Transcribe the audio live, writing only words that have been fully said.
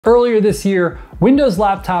Earlier this year, Windows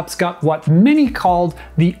laptops got what many called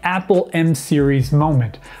the Apple M series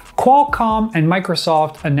moment. Qualcomm and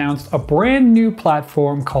Microsoft announced a brand new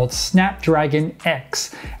platform called Snapdragon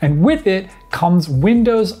X, and with it comes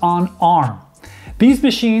Windows on ARM. These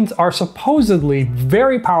machines are supposedly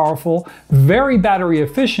very powerful, very battery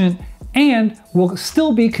efficient, and will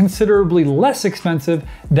still be considerably less expensive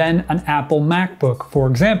than an Apple MacBook, for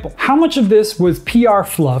example. How much of this was PR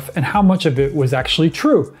fluff and how much of it was actually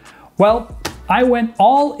true? Well, I went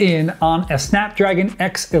all in on a Snapdragon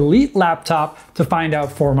X Elite laptop to find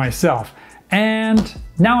out for myself. And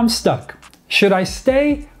now I'm stuck. Should I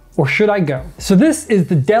stay or should I go? So this is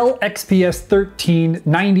the Dell XPS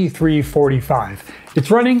 139345.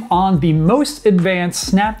 It's running on the most advanced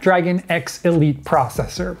Snapdragon X Elite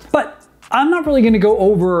processor. But I'm not really going to go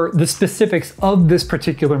over the specifics of this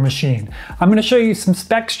particular machine. I'm going to show you some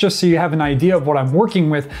specs just so you have an idea of what I'm working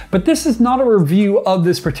with, but this is not a review of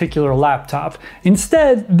this particular laptop.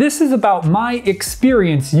 Instead, this is about my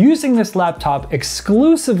experience using this laptop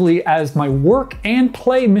exclusively as my work and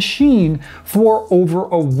play machine for over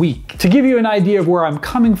a week. To give you an idea of where I'm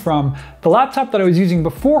coming from, the laptop that I was using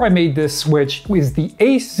before I made this switch was the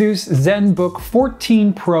Asus ZenBook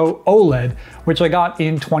 14 Pro OLED, which I got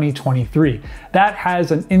in 2023. That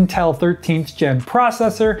has an Intel 13th gen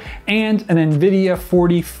processor and an NVIDIA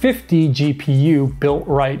 4050 GPU built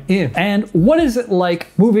right in. And what is it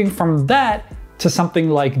like moving from that to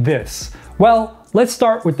something like this? Well, let's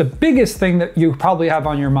start with the biggest thing that you probably have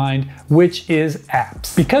on your mind, which is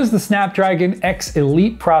apps. Because the Snapdragon X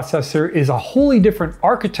Elite processor is a wholly different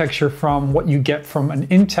architecture from what you get from an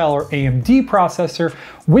Intel or AMD processor,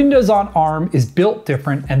 Windows on ARM is built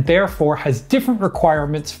different and therefore has different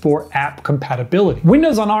requirements for app compatibility.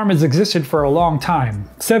 Windows on ARM has existed for a long time,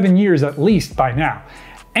 7 years at least by now.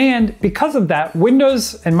 And because of that,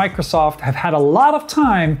 Windows and Microsoft have had a lot of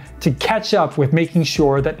time to catch up with making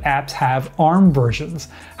sure that apps have ARM versions.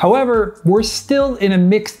 However, we're still in a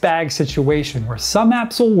mixed bag situation where some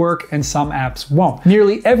apps will work and some apps won't.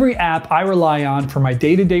 Nearly every app I rely on for my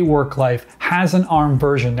day-to-day work life has an ARM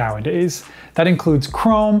version nowadays. That includes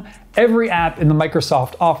Chrome, every app in the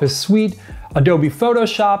Microsoft Office suite, Adobe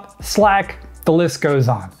Photoshop, Slack, the list goes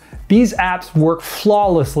on. These apps work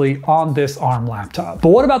flawlessly on this ARM laptop. But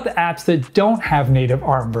what about the apps that don't have native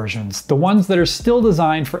ARM versions? The ones that are still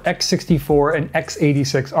designed for x64 and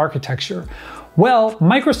x86 architecture? Well,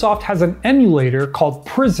 Microsoft has an emulator called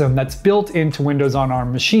Prism that's built into Windows on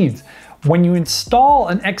ARM machines. When you install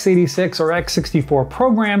an x86 or x64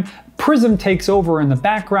 program, Prism takes over in the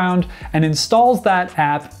background and installs that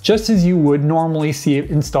app just as you would normally see it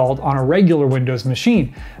installed on a regular Windows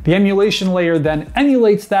machine. The emulation layer then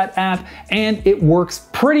emulates that app and it works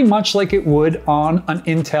pretty much like it would on an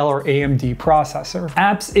Intel or AMD processor.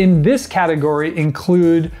 Apps in this category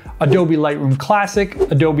include Adobe Lightroom Classic,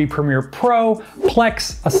 Adobe Premiere Pro,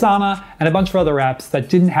 Plex, Asana, and a bunch of other apps that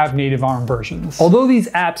didn't have native ARM versions. Although these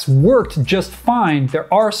apps worked just fine,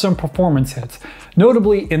 there are some performance hits.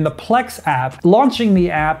 Notably, in the Plex app, launching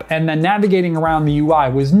the app and then navigating around the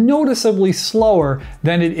UI was noticeably slower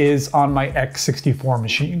than it is on my x64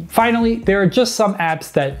 machine. Finally, there are just some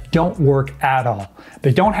apps that don't work at all.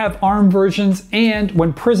 They don't have ARM versions, and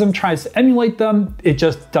when Prism tries to emulate them, it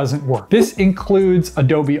just doesn't work. This includes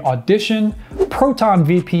Adobe Audition, Proton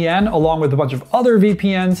VPN, along with a bunch of other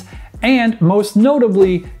VPNs, and most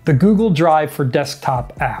notably, the Google Drive for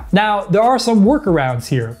Desktop app. Now, there are some workarounds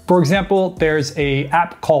here. For example, there's an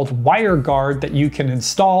app called WireGuard that you can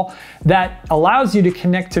install that allows you to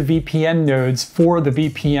connect to VPN nodes for the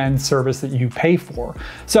VPN service that you pay for.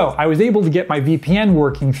 So I was able to get my VPN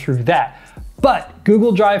working through that. But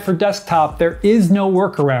Google Drive for Desktop, there is no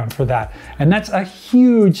workaround for that. And that's a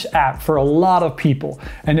huge app for a lot of people.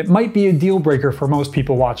 And it might be a deal breaker for most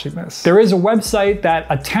people watching this. There is a website that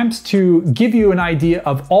attempts to give you an idea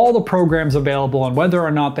of all the programs available and whether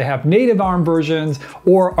or not they have native ARM versions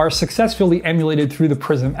or are successfully emulated through the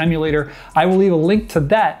Prism emulator. I will leave a link to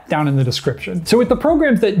that down in the description. So with the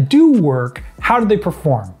programs that do work, how do they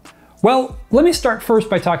perform? Well, let me start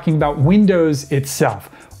first by talking about Windows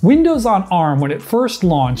itself. Windows on ARM, when it first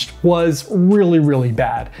launched, was really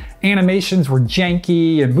bad. Animations were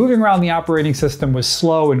janky and moving around the operating system was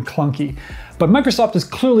slow and clunky. But Microsoft has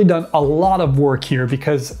clearly done a lot of work here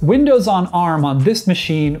because Windows on ARM on this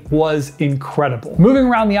machine was incredible. Moving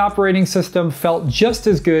around the operating system felt just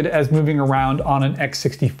as good as moving around on an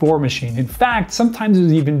x64 machine. In fact, sometimes it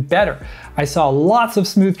was even better. I saw lots of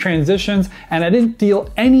smooth transitions and I didn't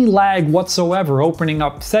feel any lag whatsoever opening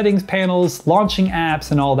up settings panels, launching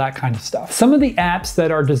apps, and all that kind of stuff. Some of the apps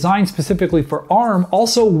that are designed specifically for ARM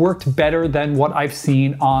also work worked better than what I've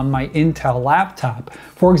seen on my Intel laptop.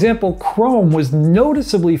 For example, Chrome was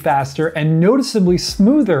noticeably faster and noticeably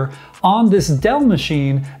smoother on this Dell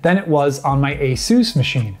machine than it was on my Asus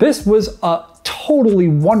machine. This was a totally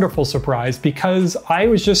wonderful surprise because I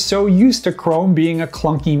was just so used to Chrome being a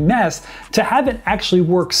clunky mess. To have it actually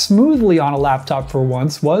work smoothly on a laptop for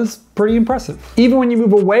once was pretty impressive. Even when you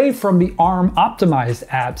move away from the ARM optimized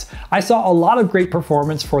apps, I saw a lot of great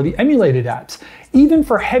performance for the emulated apps. Even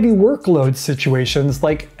for heavy workload situations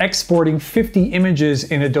like exporting 50 images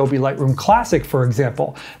in Adobe Lightroom Classic, for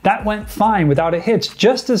example, that went fine without a hitch,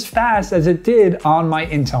 just as fast as it did on my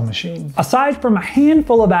Intel machine. Aside from a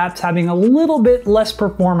handful of apps having a little bit less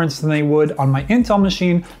performance than they would on my Intel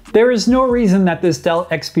machine, there is no reason that this Dell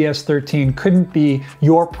XPS 13 couldn't be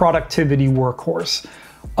your productivity workhorse.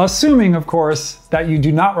 Assuming, of course, that you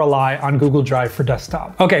do not rely on Google Drive for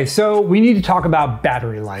desktop. Okay, so we need to talk about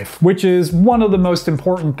battery life, which is one of the most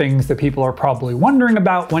important things that people are probably wondering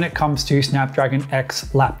about when it comes to Snapdragon X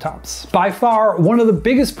laptops. By far, one of the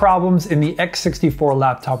biggest problems in the x64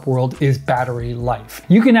 laptop world is battery life.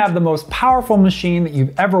 You can have the most powerful machine that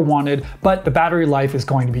you've ever wanted, but the battery life is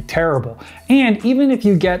going to be terrible. And even if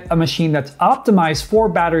you get a machine that's optimized for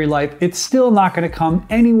battery life, it's still not going to come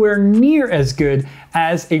anywhere near as good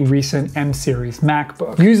as a recent M series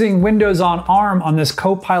MacBook. Using Windows on ARM on this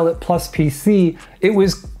CoPilot Plus PC, it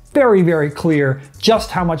was very, very clear just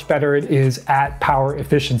how much better it is at power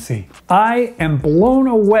efficiency. I am blown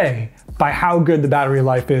away by how good the battery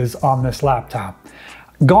life is on this laptop.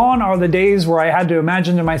 Gone are the days where I had to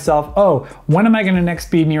imagine to myself, oh, when am I going to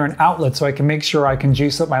next be near an outlet so I can make sure I can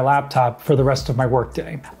juice up my laptop for the rest of my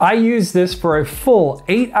workday? I used this for a full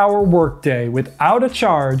 8-hour workday without a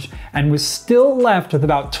charge and was still left with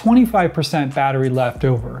about 25% battery left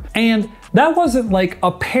over. And that wasn't like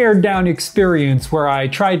a pared down experience where I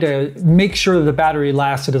tried to make sure the battery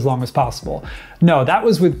lasted as long as possible. No, that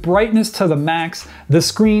was with brightness to the max, the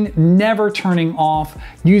screen never turning off,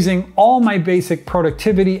 using all my basic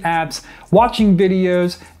productivity apps, watching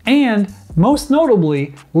videos, and most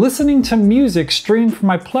notably, listening to music streamed from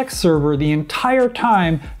my Plex server the entire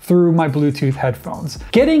time through my Bluetooth headphones.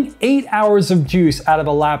 Getting 8 hours of juice out of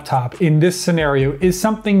a laptop in this scenario is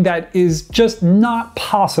something that is just not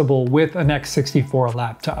possible with an x64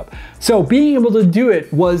 laptop. So being able to do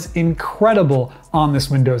it was incredible on this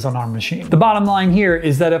Windows on ARM machine. The bottom line here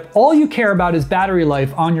is that if all you care about is battery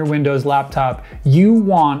life on your Windows laptop, you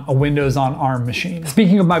want a Windows on ARM machine.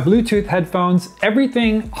 Speaking of my Bluetooth headphones,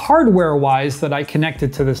 everything hardware-wise that I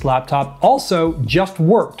connected to this laptop also just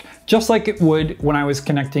worked, just like it would when I was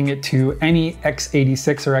connecting it to any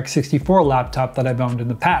x86 or x64 laptop that I've owned in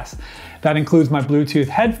the past. That includes my Bluetooth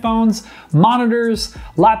headphones, monitors,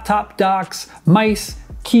 laptop docks, mice,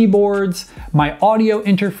 keyboards, my audio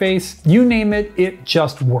interface, you name it, it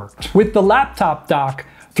just worked. With the laptop dock,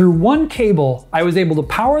 through one cable, I was able to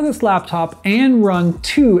power this laptop and run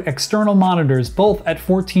 2 external monitors, both at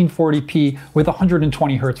 1440p with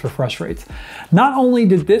 120 Hz refresh rates. Not only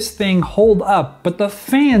did this thing hold up, but the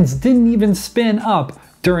fans didn't even spin up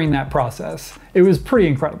during that process. It was pretty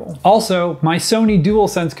incredible. Also, my Sony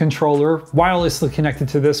DualSense controller wirelessly connected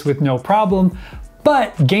to this with no problem,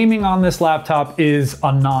 but gaming on this laptop is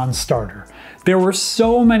a non-starter. There were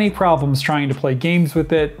so many problems trying to play games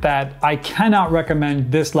with it that I cannot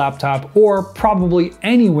recommend this laptop or probably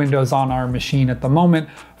any Windows on ARM machine at the moment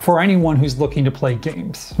for anyone who's looking to play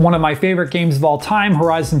games. One of my favorite games of all time,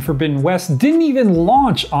 Horizon Forbidden West, didn't even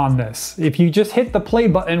launch on this. If you just hit the play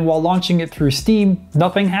button while launching it through Steam,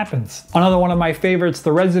 nothing happens. Another one of my favorites,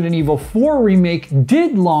 the Resident Evil 4 remake,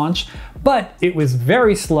 did launch, but it was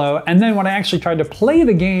very slow, and then when I actually tried to play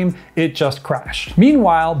the game, it just crashed.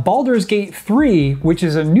 Meanwhile, Baldur's Gate 3, which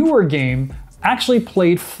is a newer game, actually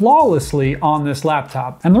played flawlessly on this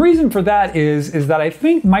laptop. And the reason for that is that I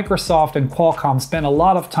think Microsoft and Qualcomm spent a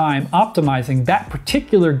lot of time optimizing that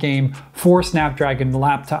particular game for Snapdragon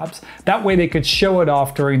laptops. That way they could show it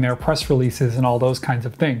off during their press releases and all those kinds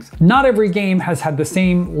of things. Not every game has had the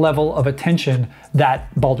same level of attention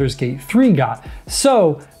that Baldur's Gate 3 got.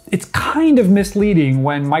 So it's kind of misleading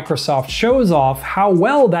when Microsoft shows off how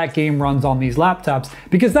well that game runs on these laptops,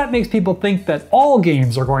 because that makes people think that all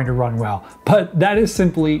games are going to run well, but that is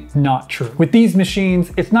simply not true. With these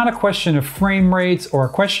machines, it's not a question of frame rates or a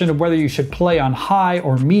question of whether you should play on high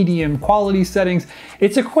or medium quality settings.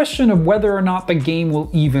 It's a question of whether or not the game will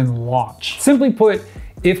even launch. Simply put,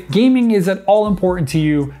 if gaming is at all important to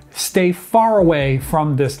you, stay far away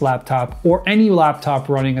from this laptop or any laptop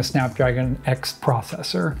running a Snapdragon X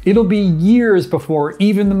processor. It'll be years before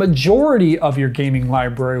even the majority of your gaming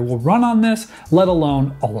library will run on this, let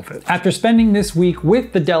alone all of it. After spending this week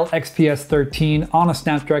with the Dell XPS 13 on a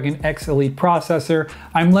Snapdragon X Elite processor,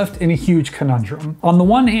 I'm left in a huge conundrum. On the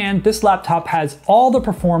one hand, this laptop has all the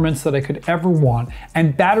performance that I could ever want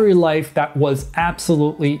and battery life that was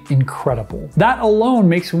absolutely incredible. That alone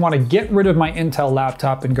makes me want to get rid of my Intel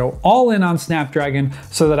laptop and go all in on Snapdragon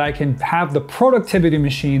so that I can have the productivity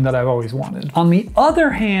machine that I've always wanted. On the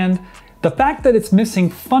other hand, the fact that it's missing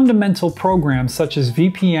fundamental programs such as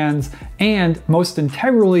VPNs and, most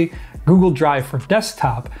integrally, Google Drive for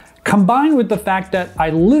desktop, combined with the fact that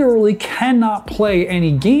I literally cannot play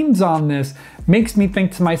any games on this, makes me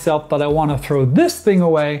think to myself that I want to throw this thing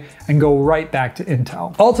away and go right back to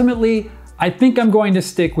Intel. Ultimately, I think I'm going to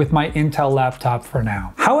stick with my Intel laptop for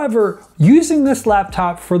now. However, using this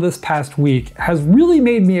laptop for this past week has really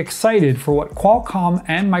made me excited for what Qualcomm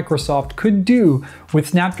and Microsoft could do with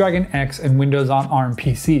Snapdragon X and Windows on ARM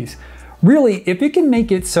PCs. Really, if it can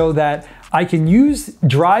make it so that I can use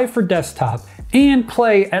Drive for desktop and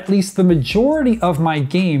play at least the majority of my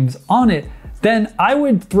games on it, then I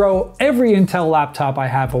would throw every Intel laptop I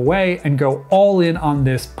have away and go all in on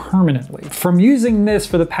this permanently. From using this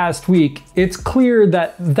for the past week, it's clear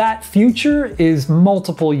that that future is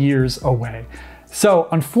multiple years away. So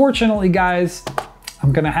unfortunately, guys,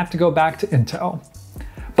 I'm gonna have to go back to Intel.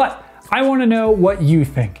 But I wanna know what you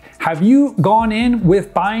think. Have you gone in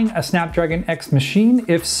with buying a Snapdragon X machine?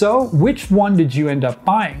 If so, which one did you end up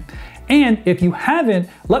buying? And if you haven't,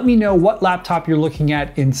 let me know what laptop you're looking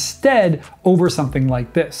at instead over something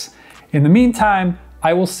like this. In the meantime,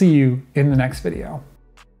 I will see you in the next video.